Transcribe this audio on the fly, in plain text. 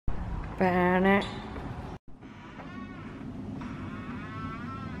Bennett.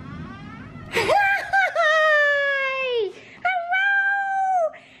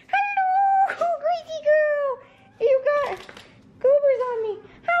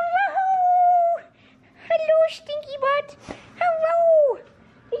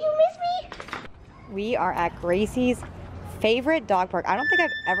 We are at Gracey's favorite dog park. I don't think I've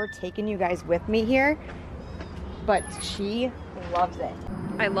ever taken you guys with me here, but she loves it.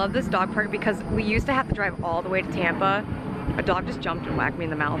 I love this dog park because we used to have to drive all the way to Tampa. A dog just jumped and whacked me in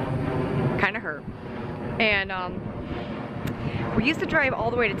the mouth. Kind of hurt. And we used to drive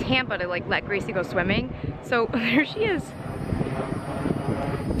all the way to Tampa to like let Gracey go swimming. So there she is.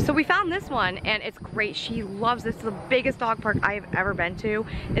 So we found this one and it's great. She loves this. It's the biggest dog park I have ever been to.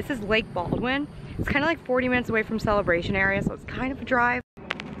 This is Lake Baldwin. It's kind of like 40 minutes away from Celebration area, so it's kind of a drive.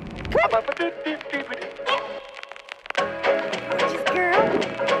 Gorgeous girl.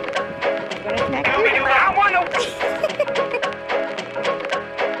 I'm gonna connect you.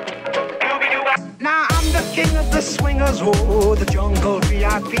 Now I'm the king of the swingers, oh, the jungle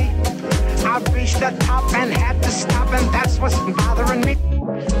VIP. I've reached the top and had to stop, and that's what's bothering me.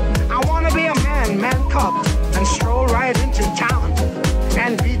 I wanna be a man cub, and stroll right into town,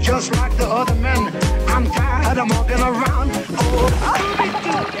 and be just like the other men. I'm tired of walking around. Oh,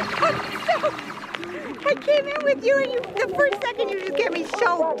 I came in with you, and the first second you just get me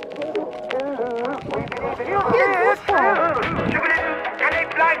choked. You're and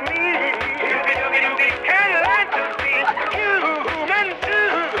it's like me.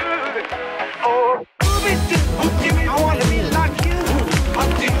 Oh, I wanna be like you.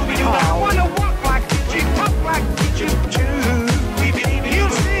 I wanna walk like you, talk like you too. You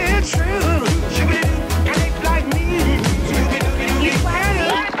see it's true. And it's like me. You can be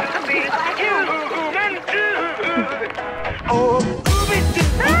like you too. Oh, I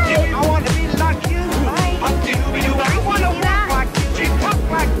wanna be like you. I wanna walk like you, talk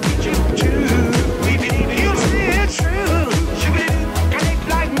like you too. You see it's true. And it's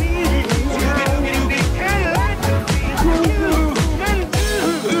like me.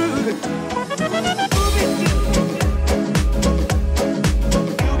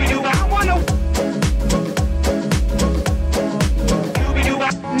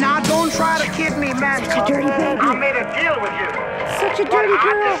 Now don't try to kid me, man. Such a dirty baby. I made a deal with you. Such a dirty what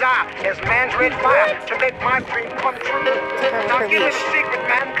girl. I desire is man's red fire to make my dream come true. Now give me the secret,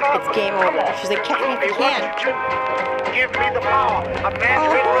 man cub. It's game over. She's like, catch me if you can. Give me the power of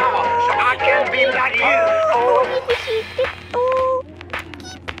man's red power so I can be like you. Oh.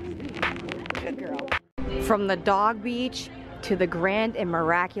 Good girl. From the dog beach to the grand and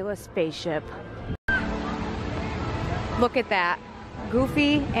miraculous spaceship. Look at that.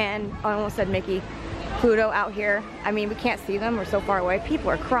 Goofy and I almost said Mickey, Pluto out here. I mean, we can't see them. We're so far away. People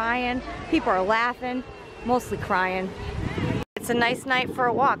are crying. People are laughing. Mostly crying. It's a nice night for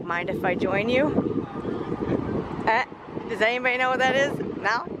a walk. Mind if I join you? Does anybody know what that is?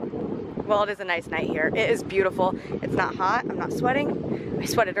 No? Well, it is a nice night here. It is beautiful. It's not hot. I'm not sweating. I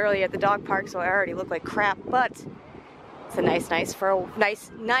sweated earlier at the dog park, so I already look like crap, but it's a nice night for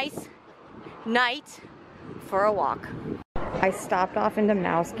a walk. I stopped off into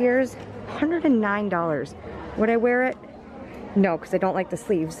Mouse Gears, $109. Would I wear it? No, because I don't like the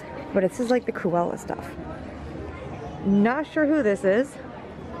sleeves, but it says like the Cruella stuff. Not sure who this is.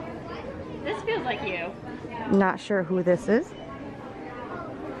 This feels like you. Not sure who this is.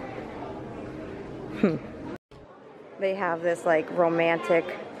 They have this like romantic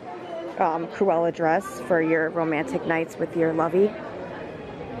Cruella dress for your romantic nights with your lovey.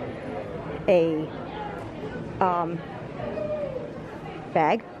 A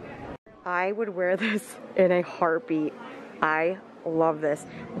bag. I would wear this in a heartbeat. I love this.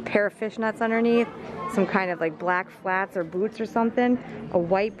 A pair of fishnets underneath, some kind of like black flats or boots or something, a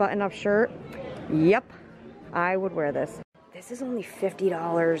white button-up shirt. Yep, I would wear this. This is only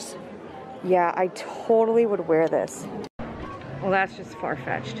 $50. Yeah, I totally would wear this. Well, that's just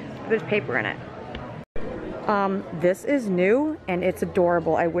far-fetched. There's paper in it. This is new and it's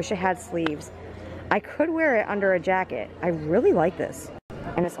adorable. I wish it had sleeves. I could wear it under a jacket. I really like this.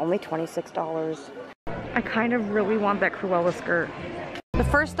 And it's only $26. I kind of really want that Cruella skirt. The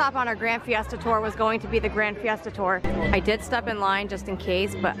first stop on our Grand Fiesta tour was going to be the Grand Fiesta tour. I did step in line just in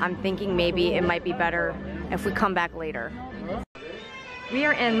case, but I'm thinking maybe it might be better if we come back later. We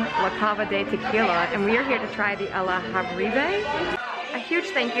are in La Cava de Tequila and we are here to try the A La Habribe. A huge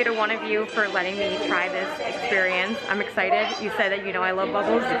thank you to one of you for letting me try this experience. I'm excited. You said that you know I love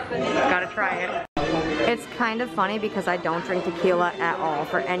bubbles. Gotta try it. It's kind of funny because I don't drink tequila at all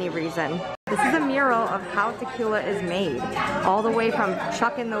for any reason. This is a mural of how tequila is made. All the way from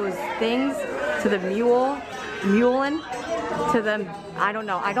chucking those things to the mulin to the, I don't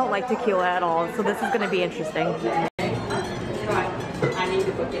know. I don't like tequila at all, so this is going to be interesting. I need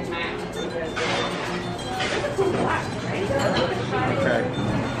to book it now. Okay.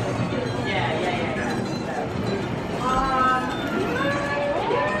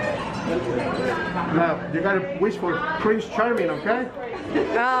 Now, you gotta wish for Prince Charming, okay?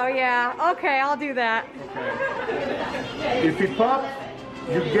 Oh yeah, okay, I'll do that. Okay. If it pops,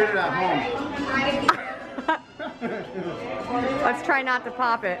 you get it at home. Let's try not to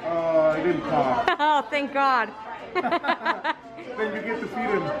pop it. Oh, it didn't pop. Oh, thank God. Then you get to feed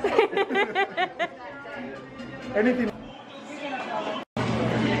him. Anything.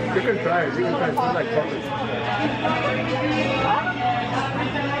 You can try it. You can try it. It's like chocolate.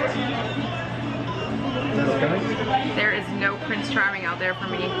 Okay. There is no Prince Charming out there for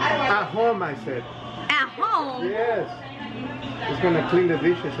me. At home, I said. At home? Yes. It's gonna clean the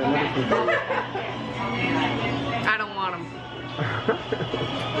dishes and everything. I don't want them.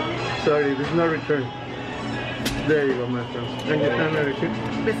 Sorry, there's no return. There you go, my friend. And you turn the receipt?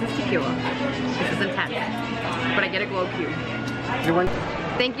 This is tequila. This is intense. But I get a glow cube. You want?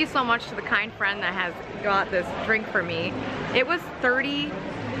 Thank you so much to the kind friend that has got this drink for me. It was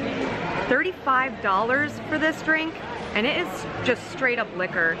 $35 for this drink, and it is just straight up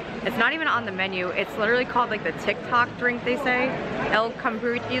liquor. It's not even on the menu. It's literally called like the TikTok drink, they say. El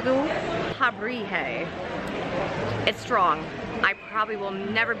Cambrito Habrije. It's strong. I probably will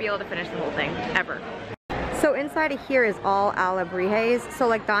never be able to finish the whole thing, ever. So inside of here is all Alabrijes. So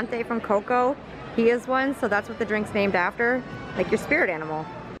like Dante from Coco, he is one, so that's what the drink's named after, like your spirit animal.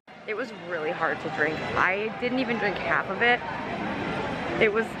 It was really hard to drink. I didn't even drink half of it.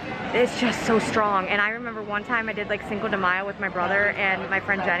 It's just so strong. And I remember one time I did like Cinco de Mayo with my brother and my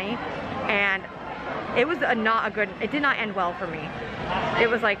friend Jenny, and it was it did not end well for me. It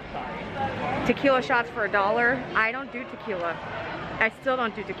was like tequila shots for $1. I don't do tequila. I still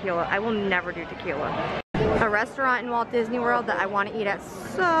don't do tequila. I will never do tequila. A restaurant in Walt Disney World that I want to eat at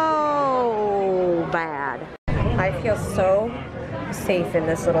so bad. I feel so safe in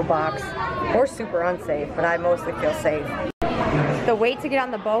this little box. Or super unsafe, but I mostly feel safe. The wait to get on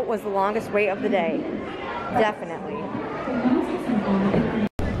the boat was the longest wait of the day. Definitely.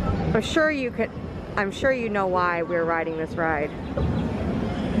 I'm sure you know why we're riding this ride.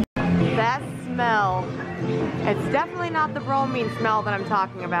 That smell. It's definitely not the bromine smell that I'm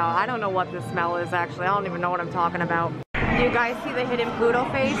talking about. I don't know what this smell is actually. I don't even know what I'm talking about. Do you guys see the hidden Pluto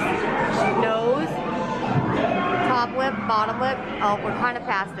face? Nose, top lip, bottom lip. Oh, we're kind of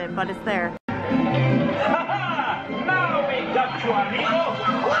past it, but it's there. Now we got you, amigo.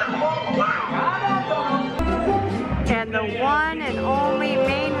 And the one and only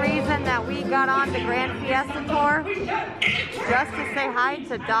main reason that we got on the Grand Fiesta Tour, just to say hi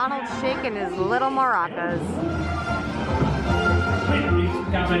to Donald shaking his little maracas.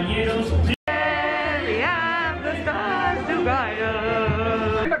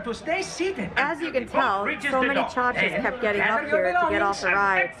 Remember to stay seated. As you can tell, so many chachas kept getting up here to get off the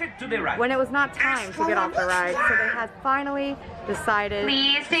ride when it was not time to get off the ride, so they had finally decided.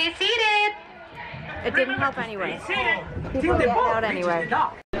 Please stay seated. It didn't help anyway. People get out anyway.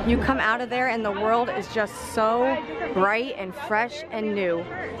 You come out of there and the world is just so bright and fresh and new,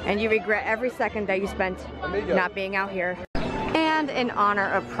 and you regret every second that you spent not being out here. And in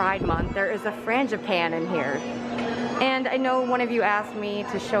honor of Pride Month, there is a frangipane in here. And I know one of you asked me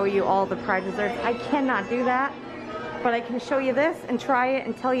to show you all the Pride desserts. I cannot do that, but I can show you this and try it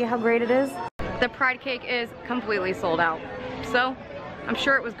and tell you how great it is. The Pride cake is completely sold out, so I'm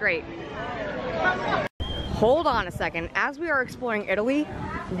sure it was great. Hold on a second. As we are exploring Italy,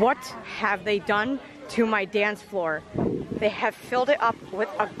 what have they done to my dance floor? They have filled it up with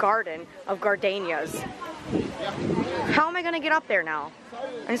a garden of gardenias. How am I gonna get up there now?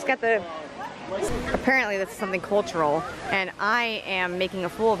 I just got the... Apparently this is something cultural, and I am making a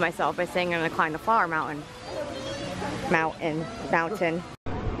fool of myself by saying I'm gonna climb the flower mountain. Mountain.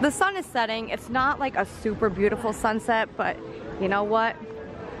 The sun is setting. It's not like a super beautiful sunset, but you know what?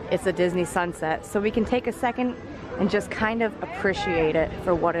 It's a Disney sunset, so we can take a second and just kind of appreciate it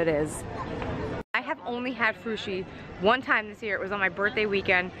for what it is. I have only had frushi one time this year. It was on my birthday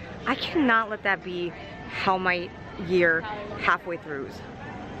weekend. I cannot let that be how my year halfway through.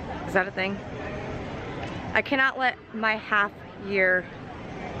 Is that a thing? I cannot let my half year...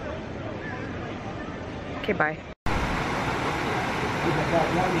 Okay, bye.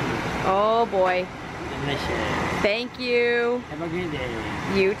 Oh boy. Thank you. Have a good day.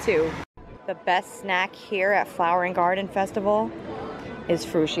 You too. The best snack here at Flower and Garden Festival is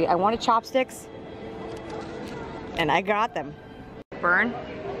frushi. I wanted chopsticks, and I got them. Burn.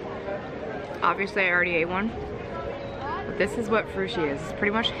 Obviously, I already ate one. But this is what frushi is. It's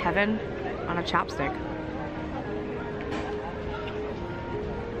pretty much heaven on a chopstick.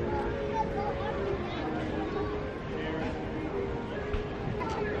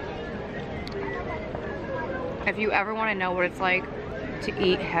 If you ever want to know what it's like to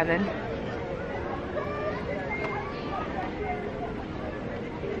eat heaven,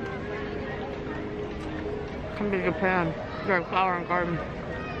 come to Japan. Go to Flower and Garden.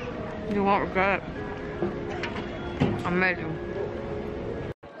 You won't regret it. Amazing.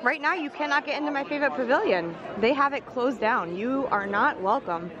 Right now, you cannot get into my favorite pavilion. They have it closed down. You are not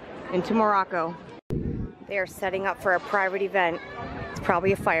welcome into Morocco. They are setting up for a private event. It's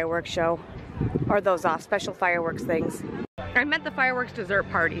probably a fireworks show. Or those special fireworks things. I meant the fireworks dessert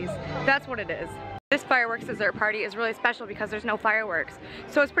parties. That's what it is. This fireworks dessert party is really special because there's no fireworks.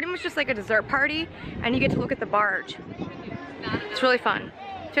 So it's pretty much just like a dessert party, and you get to look at the barge. It's really fun.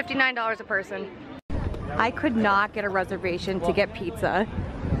 $59 a person. I could not get a reservation to get pizza.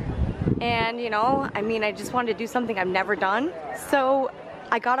 And you know, I mean, I just wanted to do something I've never done. So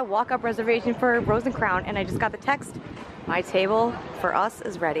I got a walk-up reservation for Rose and Crown, and I just got the text, my table for us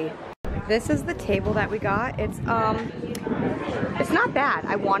is ready. This is the table that we got. It's not bad.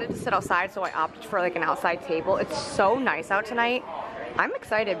 I wanted to sit outside, so I opted for like an outside table. It's so nice out tonight. I'm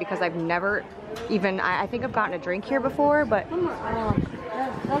excited because I've never even, I think I've gotten a drink here before, but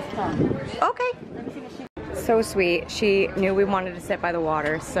okay. So sweet. She knew we wanted to sit by the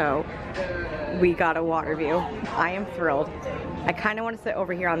water, so we got a water view. I am thrilled. I kind of want to sit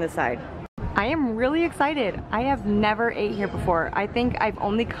over here on this side. I am really excited. I have never ate here before. I think I've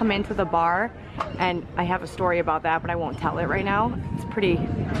only come into the bar, and I have a story about that, but I won't tell it right now. It's a pretty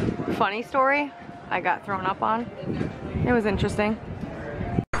funny story. I got thrown up on. It was interesting.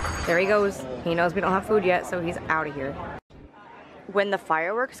 There he goes. He knows we don't have food yet, so he's out of here. When the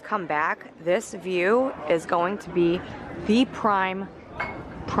fireworks come back, this view is going to be the prime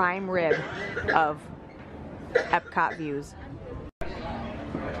rib of Epcot views.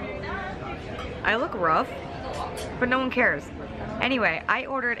 I look rough, but no one cares. Anyway, I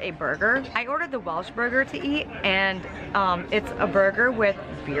ordered a burger. I ordered the Welsh burger to eat, and it's a burger with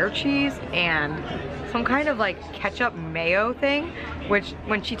beer cheese and some kind of like ketchup mayo thing, which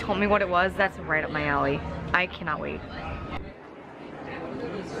when she told me what it was, that's right up my alley. I cannot wait.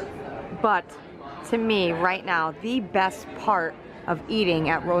 But to me, right now, the best part of eating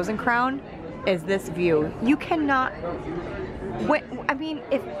at Rose and Crown is this view. You cannot...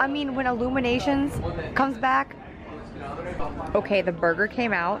 when Illuminations comes back. Okay, the burger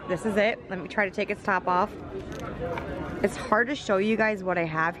came out. This is it. Let me try to take its top off. It's hard to show you guys what I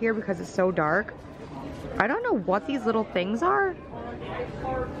have here because it's so dark. I don't know what these little things are.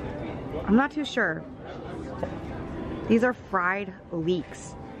 I'm not too sure. These are fried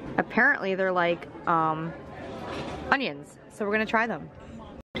leeks. Apparently they're like onions. So we're gonna try them.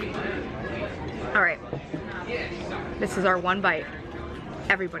 All right. This is our one bite.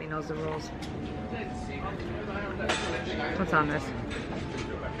 Everybody knows the rules. What's on this?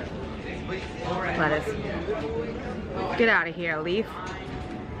 Lettuce. Get out of here, leaf.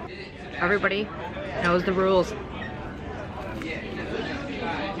 Everybody knows the rules.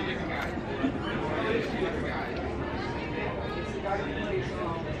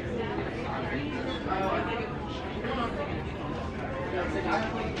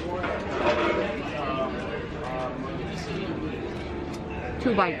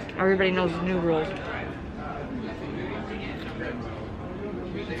 Two bites. Everybody knows the new rules.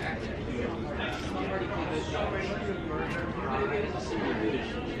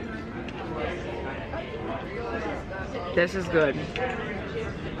 This is good.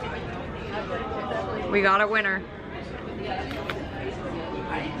 We got a winner.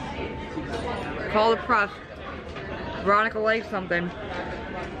 Call the press. Veronica likes something.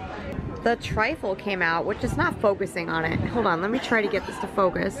 The trifle came out, which is not focusing on it. Hold on, let me try to get this to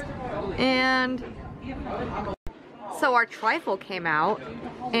focus. And so our trifle came out,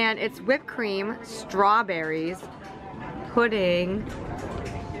 and it's whipped cream, strawberries, pudding.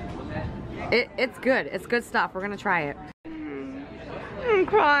 It's good. It's good stuff. We're gonna try it. I'm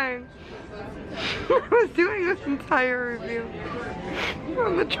crying. I was doing this entire review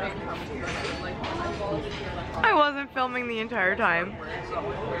on the trifle. I wasn't filming the entire time.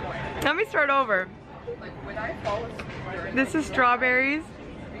 Let me start over. This is strawberries,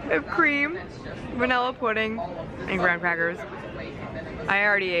 whipped cream, vanilla pudding, and graham crackers. I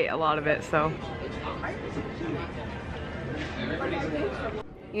already ate a lot of it, so.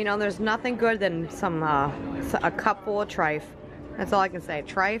 You know, there's nothing good than a cup full of trife. That's all I can say.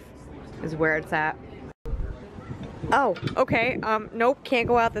 Trife is where it's at. Oh, okay. Nope, can't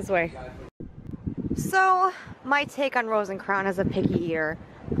go out this way. So, my take on Rose and Crown as a picky eater.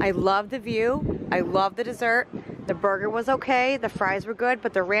 I love the view. I love the dessert. The burger was okay. The fries were good,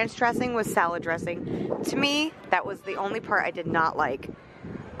 but the ranch dressing was salad dressing. To me, that was the only part I did not like.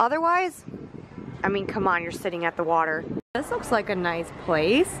 Otherwise, I mean, come on, you're sitting at the water. This looks like a nice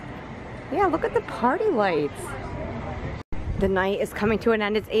place. Yeah, look at the party lights. The night is coming to an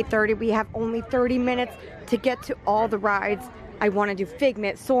end. It's 8:30. We have only 30 minutes to get to all the rides. I want to do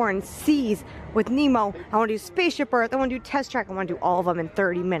Figment, Soarin', Seas with Nemo. I want to do Spaceship Earth. I want to do Test Track. I want to do all of them in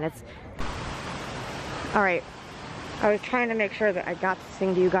 30 minutes. All right. I was trying to make sure that I got to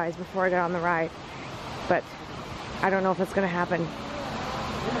sing to you guys before I got on the ride, but I don't know if it's going to happen.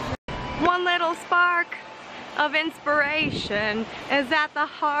 One little spark of inspiration is at the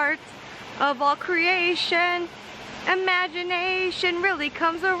heart of all creation. Imagination really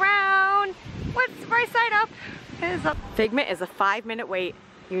comes around. What's right side up is up. Figment is a 5-minute wait.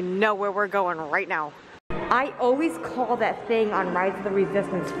 You know where we're going right now. I always call that thing on Rise of the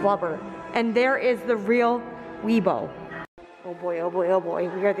Resistance flubber, and there is the real Weebo. Oh boy, oh boy, oh boy.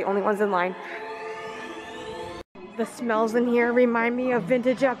 We are the only ones in line. The smells in here remind me of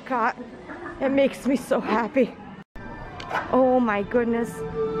vintage Epcot. It makes me so happy. Oh my goodness.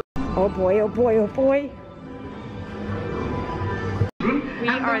 Oh boy, oh boy, oh boy. We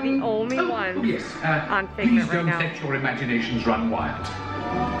are the only ones on Figment right now. Please don't let your imaginations run wild.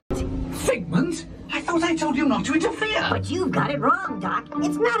 Figment? I thought I told you not to interfere. But you've got it wrong, Doc.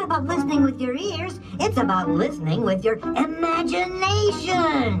 It's not about listening with your ears. It's about listening with your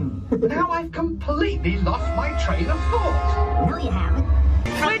imagination. Now I've completely lost my train of thought. No, you haven't.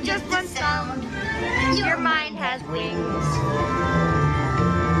 With just one sound, your mind has wings.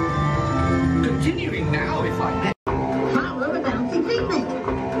 Continuing now, if I may. Follow the bouncing Figment.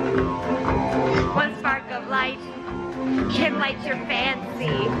 One spark of light can light your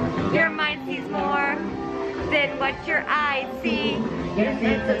fancy. Your mind sees more than what your eyes see. Your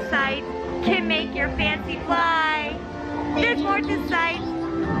sense of sight can make your fancy fly. There's more to sight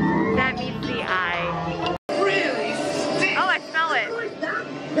that meets the eye. Really stinks. Oh, I smell it.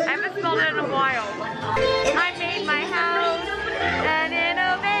 I haven't smelled it in a while. I made my house an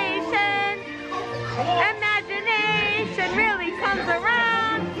innovation. Imagination really comes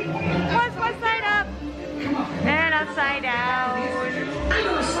around. What's one side up and upside down?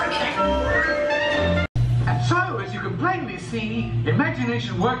 And so, as you can plainly see,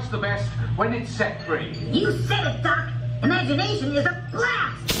 imagination works the best when it's set free. You said it, Doc. Imagination is a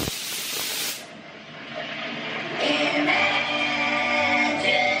blast.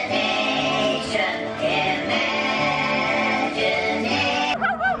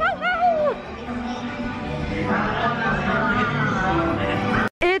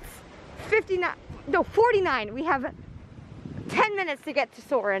 It's 49. We have 10 minutes to get to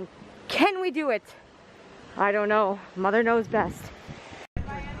Soarin'. Can we do it? I don't know. Mother knows best.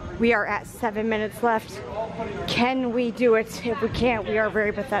 We are at 7 minutes left. Can we do it? If we can't, we are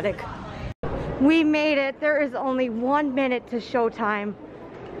very pathetic. We made it. There is only 1 minute to showtime.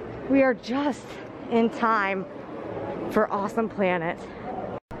 We are just in time for Awesome Planet.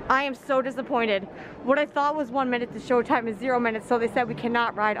 I am so disappointed. What I thought was 1 minute to showtime is 0 minutes, so they said we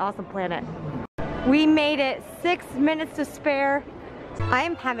cannot ride Awesome Planet. We made it 6 minutes to spare. I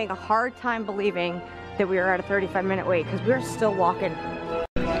am having a hard time believing that we are at a 35-minute wait because we're still walking.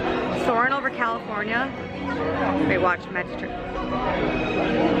 Soarin' over California. Wait, watch, Magic.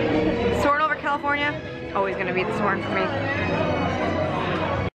 Soarin' over California, always gonna be the Soarin' for me.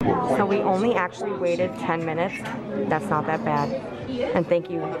 So we only actually waited 10 minutes. That's not that bad. And thank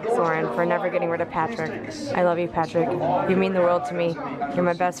you, Soarin', for never getting rid of Patrick. I love you, Patrick. You mean the world to me. You're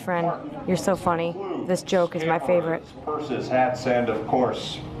my best friend. You're so funny. This joke is my favorite. Purses, hats, and of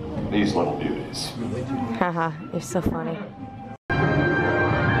course, these little beauties. Haha, you're so funny.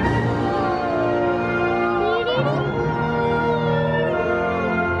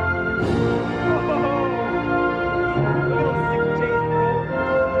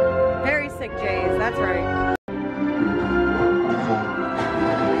 Very sick Jays, that's right.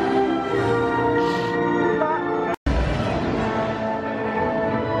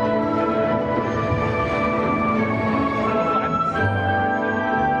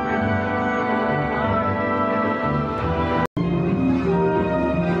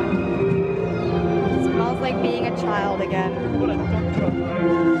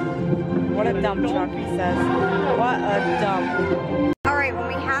 What a dump truck, he says. What a dump. Alright, when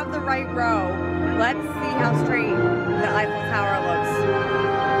we have the right row, let's see how straight the Eiffel Tower looks.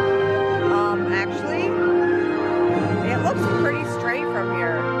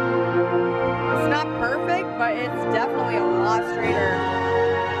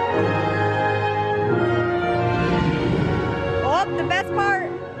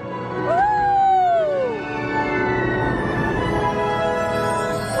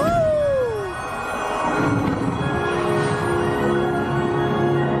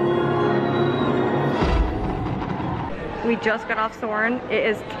 We just got off Soarin'. It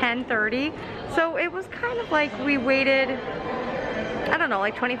is 10:30. So it was kind of like we waited, I don't know,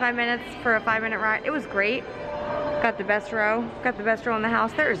 like 25 minutes for a 5-minute ride. It was great. Got the best row. Got the best row in the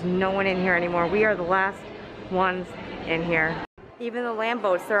house. There is no one in here anymore. We are the last ones in here. Even the land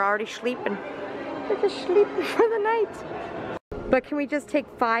boats, they're already sleeping. They're just sleeping for the night. But can we just take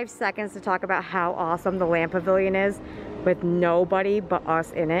 5 seconds to talk about how awesome the Land Pavilion is with nobody but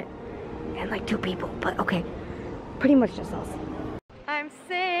us in it? And like 2 people, but okay. Pretty much just us. I'm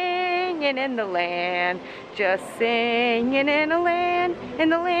singing in the land, just singing in the land, in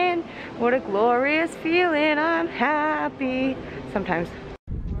the land. What a glorious feeling, I'm happy. Sometimes.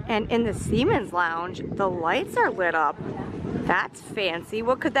 And in the Seaman's Lounge, the lights are lit up. That's fancy.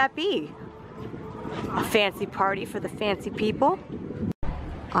 What could that be? A fancy party for the fancy people?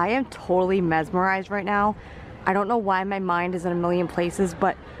 I am totally mesmerized right now. I don't know why my mind is in a million places,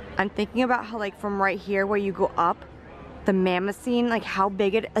 but I'm thinking about how, like, from right here where you go up, the mammoth scene, like how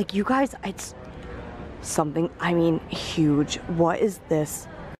big it, like, you guys, it's something, I mean, huge. What is this?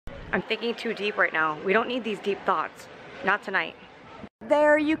 I'm thinking too deep right now. We don't need these deep thoughts. Not tonight.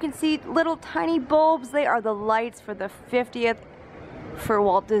 There you can see little tiny bulbs. They are the lights for the 50th for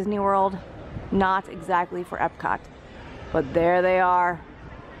Walt Disney World. Not exactly for Epcot, but there they are.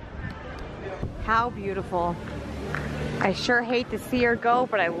 How beautiful. I sure hate to see her go,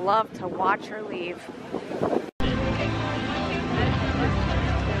 but I love to watch her leave.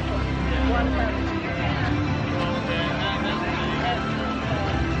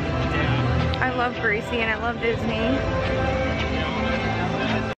 I love Gracey and I love Disney.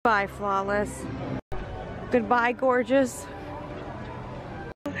 Bye, Flawless. Goodbye, gorgeous.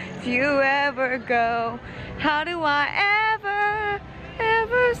 If you ever go, how do I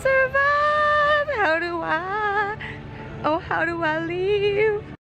ever survive? How do I, oh, how do I leave?